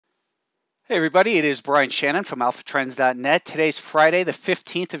Hey everybody, it is Brian Shannon from alphatrends.net. Today's Friday, the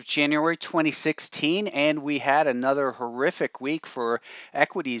 15th of January 2016, and we had another horrific week for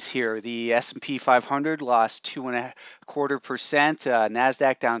equities here. The S&P 500 lost 2.25%,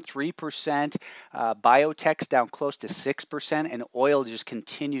 Nasdaq down 3%, biotech's down close to 6%, and oil just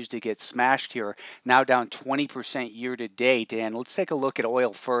continues to get smashed here, now down 20% year to date. And let's take a look at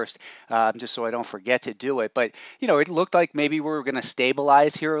oil first, just so I don't forget to do it. But it looked like maybe we were going to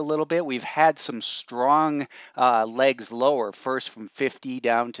stabilize here a little bit. We've had some strong legs lower, first from 50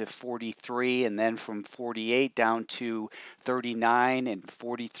 down to 43, and then from 48 down to 39, and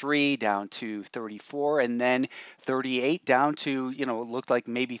 43 down to 34, and then 38 down to, it looked like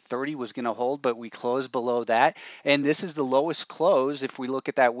maybe 30 was going to hold, but we closed below that. And this is the lowest close if we look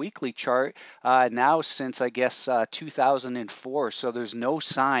at that weekly chart now since, I guess, 2004. So there's no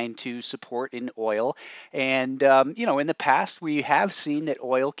sign to support in oil. And, in the past, we have seen that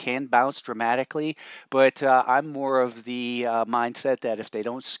oil can bounce dramatically, but I'm more of the mindset that if they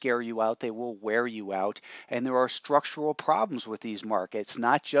don't scare you out, they will wear you out. And there are structural problems with these markets,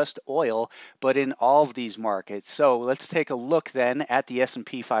 not just oil, but in all of these markets. So let's take a look then at the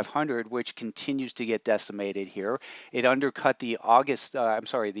S&P 500, which continues to get decimated here. It undercut the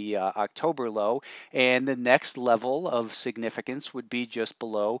October low, and the next level of significance would be just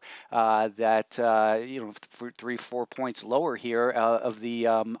below that, for 3-4 points lower here of the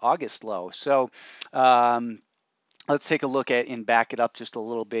August low. So let's take a look at and back it up just a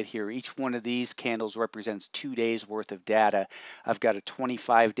little bit here. Each one of these candles represents 2 days worth of data. I've got a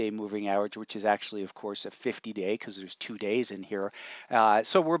 25-day moving average, which is actually, of course, a 50-day because there's 2 days in here.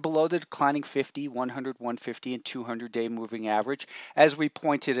 So we're below the declining 50, 100, 150, and 200-day moving average. As we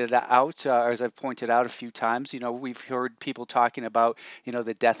pointed it out, or as I've pointed out a few times, we've heard people talking about,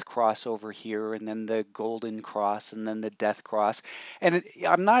 the death cross over here, and then the golden cross, and then the death cross. And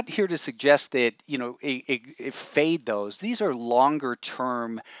I'm not here to suggest that, it fade those. These are longer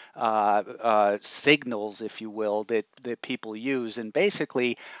term signals, if you will, that people use. And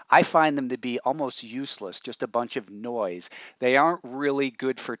basically, I find them to be almost useless, just a bunch of noise. They aren't really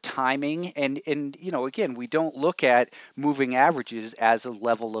good for timing. And again, we don't look at moving averages as a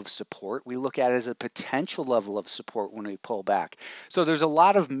level of support. We look at it as a potential level of support when we pull back. So there's a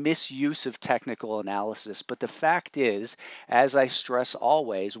lot of misuse of technical analysis. But the fact is, as I stress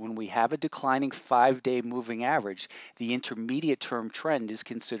always, when we have a declining 5-day moving average, the intermediate term trend is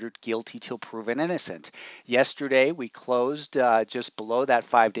considered guilty till proven innocent. Yesterday, we closed just below that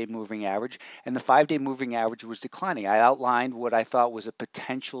 5-day moving average, and the 5-day moving average was declining. I outlined what I thought was a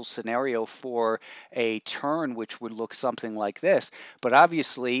potential scenario for a turn, which would look something like this. But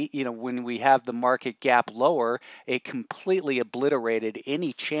obviously, when we have the market gap lower, it completely obliterated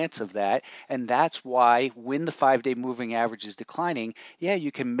any chance of that. And that's why when the 5-day moving average is declining, yeah,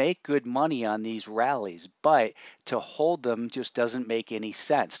 you can make good money on these rallies, but to hold them just doesn't make any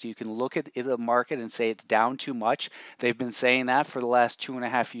sense. You can look at the market and say it's down too much. They've been saying that for the last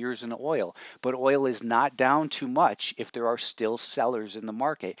 2.5 years in oil, but oil is not down too much if there are still sellers in the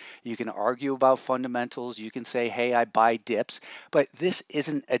market. You can argue about fundamentals. You can say, hey, I buy dips, but this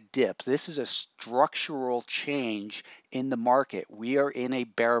isn't a dip. This is a structural change in the market. We are in a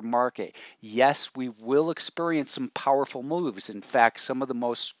bear market. Yes, we will experience some powerful moves. In fact, some of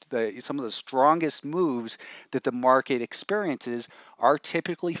the strongest moves that the market experiences are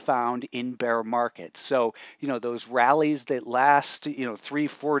typically found in bear markets. So, those rallies that last,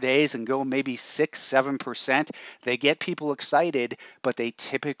 3-4 days and go maybe 6-7%, they get people excited, but they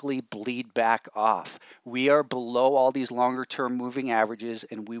typically bleed back off. We are below all these longer term moving averages,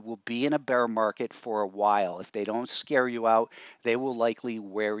 and we will be in a bear market for a while. If they don't scare you out, they will likely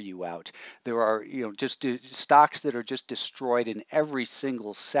wear you out. There are, just stocks that are just destroyed in every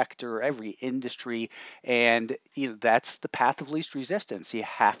single sector, every industry, and that's the path of least resistance. You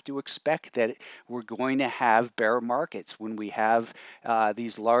have to expect that we're going to have bear markets. When we have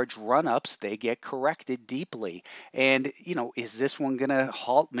these large run-ups, they get corrected deeply. And, is this one going to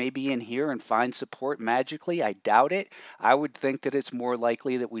halt maybe in here and find support magically? I doubt it. I would think that it's more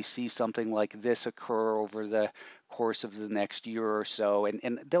likely that we see something like this occur over the course of the next year or so.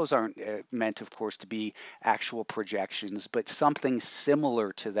 And those aren't meant, of course, to be actual projections, but something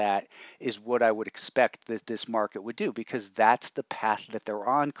similar to that is what I would expect that this market would do, because that's the path that they're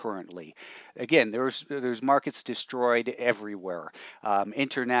on currently. Again, there's markets destroyed everywhere,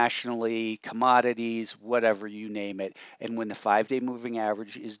 internationally, commodities, whatever you name it. And when the 5-day moving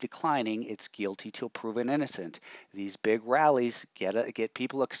average is declining, it's guilty till proven innocent. These big rallies get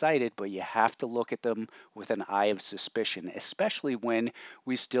people excited, but you have to look at them with an eye of of suspicion, especially when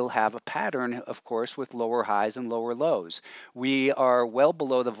we still have a pattern, of course, with lower highs and lower lows. We are well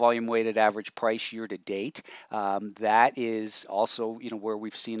below the volume weighted average price year to date. That is also, where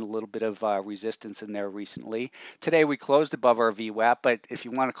we've seen a little bit of resistance in there recently. Today we closed above our VWAP, but if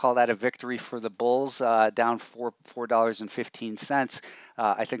you want to call that a victory for the bulls, down $4.15.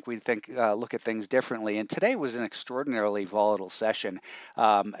 I think we look at things differently. And today was an extraordinarily volatile session.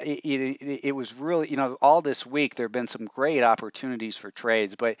 It was really, all this week there have been some great opportunities for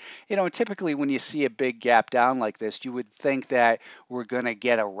trades, but typically when you see a big gap down like this, you would think that we're going to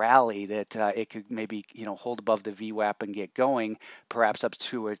get a rally that it could maybe hold above the VWAP and get going, perhaps up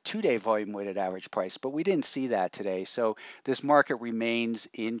to a 2-day volume weighted average price. But we didn't see that today. So this market remains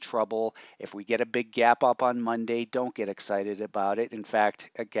in trouble. If we get a big gap up on Monday, don't get excited about it. In fact,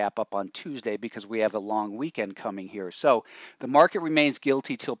 a gap up on Tuesday because we have a long weekend coming here. So the market remains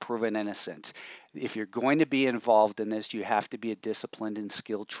guilty till proven innocent. If you're going to be involved in this, you have to be a disciplined and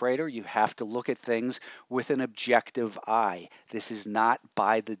skilled trader. You have to look at things with an objective eye. This is not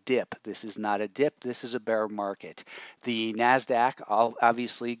buy the dip. This is not a dip. This is a bear market. The NASDAQ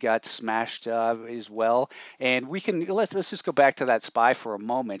obviously got smashed as well. And let's just go back to that SPY for a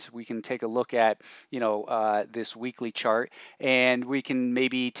moment. We can take a look at this weekly chart, and we can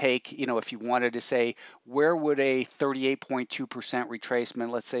maybe take if you wanted to say where would a 38.2% retracement,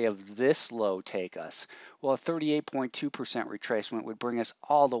 let's say, of this low take us? Well, a 38.2% retracement would bring us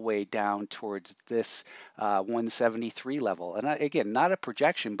all the way down towards this 173 level. And again, not a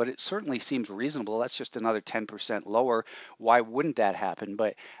projection, but it certainly seems reasonable. That's just another 10% lower. Why wouldn't that happen?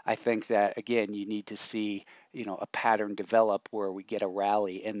 But I think that, again, you need to see a pattern develop where we get a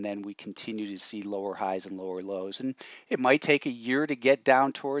rally and then we continue to see lower highs and lower lows. And it might take a year to get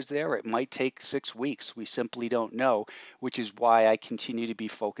down towards there. It might take 6 weeks. We simply don't know, which is why I continue to be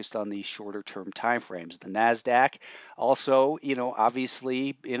focused on these shorter term timeframes. The NASDAQ also,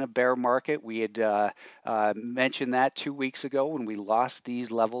 obviously in a bear market, we had mentioned that 2 weeks ago when we lost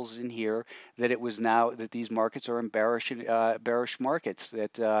these levels in here, that it was now that these markets are in bearish markets,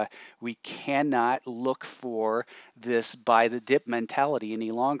 that we cannot look for this buy the dip mentality any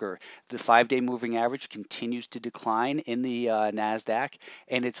longer. The 5-day moving average continues to decline in the NASDAQ,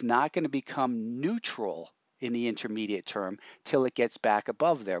 and it's not going to become neutral in the intermediate term till it gets back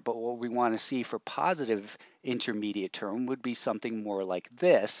above there. But what we want to see for positive intermediate term would be something more like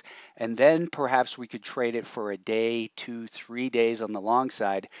this, and then perhaps we could trade it for a day, 2, 3 days on the long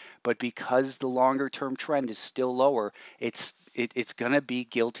side. But because the longer term trend is still lower, it's going to be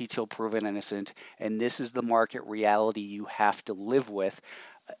guilty till proven innocent, and this is the market reality you have to live with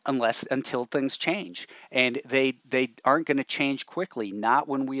until things change. And they aren't going to change quickly, not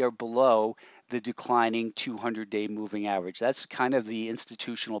when we are below the declining 200-day moving average. That's kind of the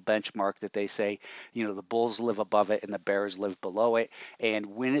institutional benchmark that they say, the bulls live above it and the bears live below it. And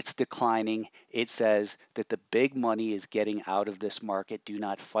when it's declining, it says that the big money is getting out of this market. Do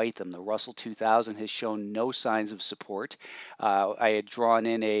not fight them. The Russell 2000 has shown no signs of support. I had drawn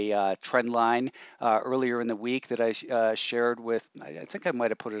in a trend line earlier in the week that I shared with, I think I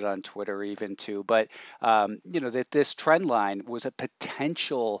might have put it on Twitter even too, but that this trend line was a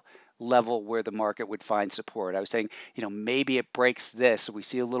potential level where the market would find support. I was saying, maybe it breaks this. We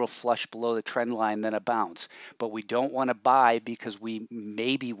see a little flush below the trend line, then a bounce. But we don't want to buy because we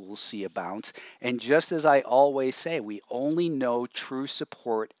maybe will see a bounce. And just as I always say, we only know true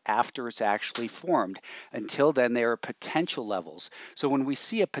support after it's actually formed. Until then, there are potential levels. So when we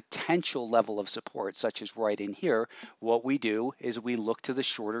see a potential level of support, such as right in here, what we do is we look to the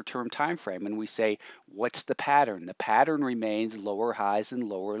shorter term time frame and we say, what's the pattern? The pattern remains lower highs and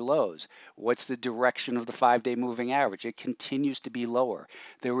lower lows. What's the direction of the 5-day moving average? It continues to be lower.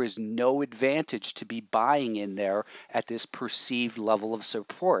 There is no advantage to be buying in there at this perceived level of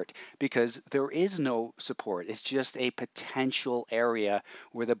support because there is no support. It's just a potential area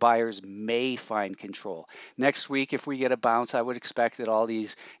where the buyers may find control. Next week, if we get a bounce, I would expect that all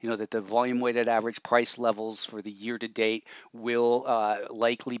these, that the volume weighted average price levels for the year to date will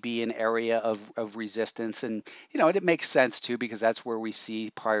likely be an area of resistance. And, it makes sense too because that's where we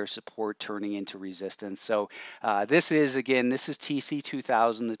see prior support turning into resistance. So this is TC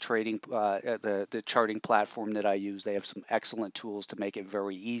 2000, the trading the charting platform that I use. They have some excellent tools to make it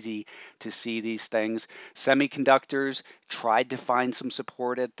very easy to see these things. Semiconductors tried to find some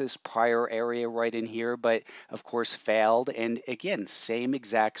support at this prior area right in here, but of course failed. And again, same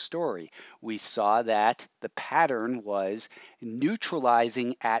exact story. We saw that the pattern was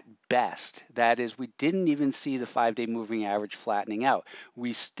neutralizing at best. That is, we didn't even see the 5-day moving average flattening out.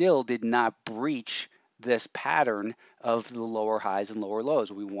 We still did not breach this pattern of the lower highs and lower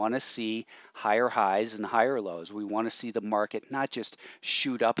lows. We want to see higher highs and higher lows. We want to see the market not just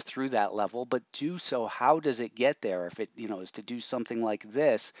shoot up through that level, but do so. How does it get there? If it, is to do something like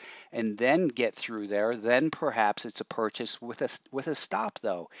this and then get through there, then perhaps it's a purchase with a stop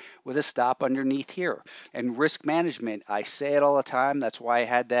though, with a stop underneath here. And risk management, I say it all the time. That's why I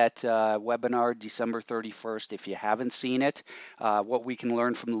had that webinar December 31st. If you haven't seen it, what we can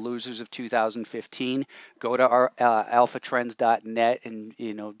learn from the losers of 2015, go to our alphatrends.net and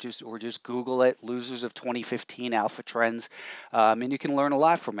just Google it, losers of 2015 alpha trends, and you can learn a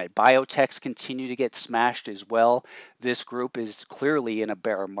lot from it. Biotechs continue to get smashed as well. This group is clearly in a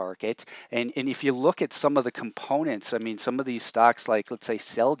bear market, and if you look at some of the components, I mean, some of these stocks like, let's say,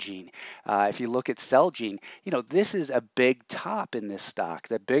 Celgene, if you look at Celgene, this is a big top in this stock.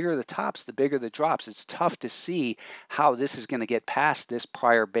 The bigger the tops, the bigger the drops. It's tough to see how this is going to get past this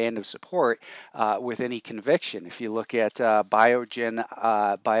prior band of support with any conviction. If you look at Biogen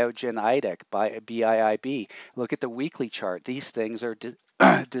IDEC, BIIB, look at the weekly chart. These things are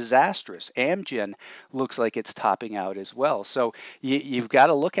disastrous. Amgen looks like it's topping out as well. So you've got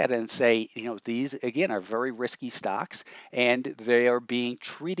to look at it and say, these again are very risky stocks, and they are being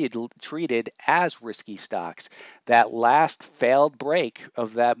treated as risky stocks. That last failed break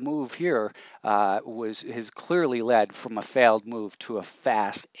of that move here has clearly led from a failed move to a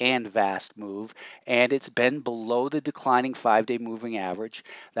fast and vast move, and it's been below the declining 5-day moving average.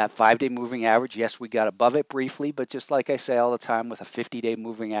 That 5-day moving average, yes, we got above it briefly, but just like I say all the time with a 50-day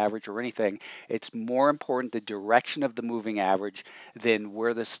moving average or anything, it's more important the direction of the moving average than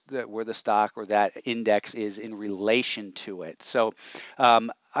where the stock or that index is in relation to it. So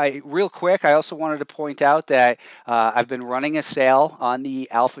real quick, I also wanted to point out that I've been running a sale on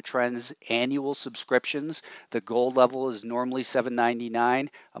the Alpha Trends annual subscriptions. The gold level is normally $7.99.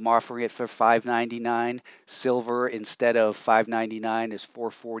 I'm offering it for $5.99. Silver, instead of $5.99, is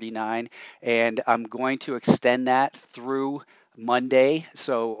 $4.49, and I'm going to extend that through Monday.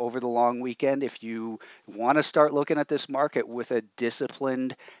 So over the long weekend, if you want to start looking at this market with a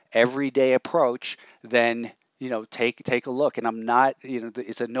disciplined, everyday approach, then take a look. And I'm not,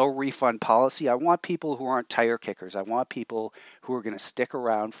 it's a no refund policy. I want people who aren't tire kickers. I want people who are going to stick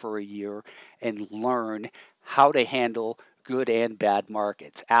around for a year and learn how to handle good and bad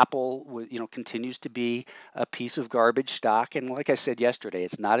markets. Apple, continues to be a piece of garbage stock, and like I said yesterday,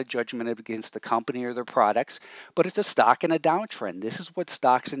 it's not a judgment against the company or their products, but it's a stock in a downtrend. This is what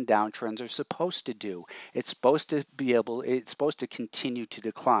stocks in downtrends are supposed to do. It's supposed to continue to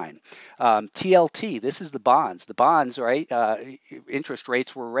decline. TLT, this is the bonds. The bonds, right? Interest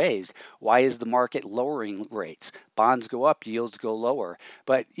rates were raised. Why is the market lowering rates? Bonds go up, yields go lower.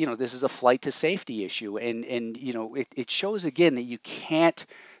 But this is a flight to safety issue, and it shows again that you can't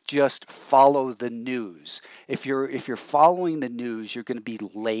just follow the news. If you're following the news, you're going to be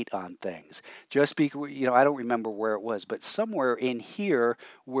late on things. Just because I don't remember where it was, but somewhere in here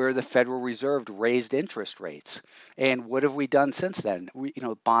where the Federal Reserve raised interest rates. And what have we done since then?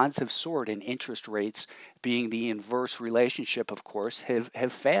 Bonds have soared, and interest rates, being the inverse relationship, of course,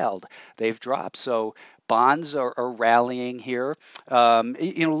 have failed. They've dropped. So bonds are rallying here.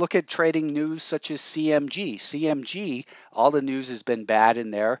 Look at trading news such as CMG. CMG, all the news has been bad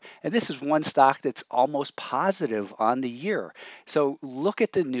in there, and this is one stock that's almost positive on the year. So look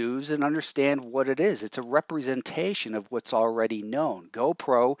at the news and understand what it is. It's a representation of what's already known.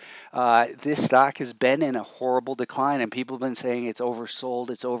 GoPro, this stock has been in a horrible decline, and people have been saying it's oversold,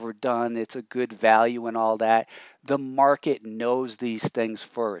 it's overdone, it's a good value and all that. The market knows these things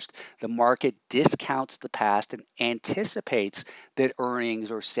first. The market discounts the past and anticipates that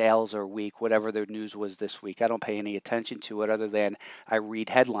earnings or sales are weak, whatever their news was this week. I don't pay any attention to it other than I read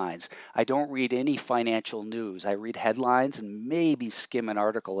headlines. I don't read any financial news. I read headlines and maybe skim an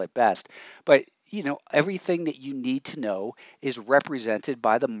article at best. But everything that you need to know is represented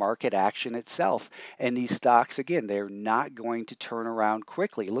by the market action itself. And these stocks, again, they're not going to turn around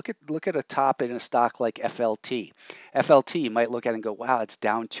quickly. Look at a top in a stock like FLT. FLT, you might look at it and go, wow, it's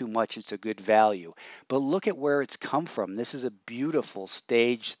down too much. It's a good value. But look at where it's come from. This is a beautiful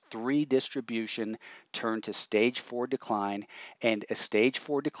stage 3 distribution turned to stage 4 decline. And a stage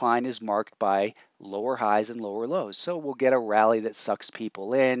 4 decline is marked by lower highs and lower lows. So we'll get a rally that sucks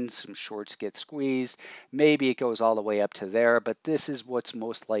people in, some shorts get squeezed, maybe it goes all the way up to there, but this is what's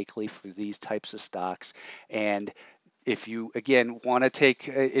most likely for these types of stocks. And if you, again, want to take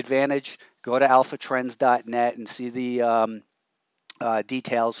advantage, go to alphatrends.net and see the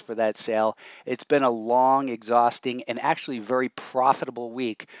details for that sale. It's been a long, exhausting, and actually very profitable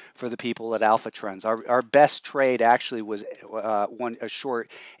week for the people at Alpha Trends. Our best trade actually was a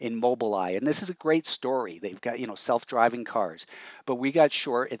short in Mobileye, and this is a great story. They've got self-driving cars, but we got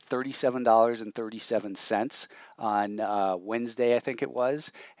short at $37.37 on Wednesday, I think it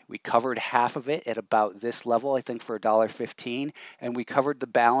was. We covered half of it at about this level, I think, for $1.15, and we covered the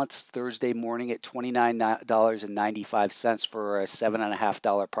balance Thursday morning at $29.95 for a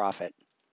 $7.50 profit.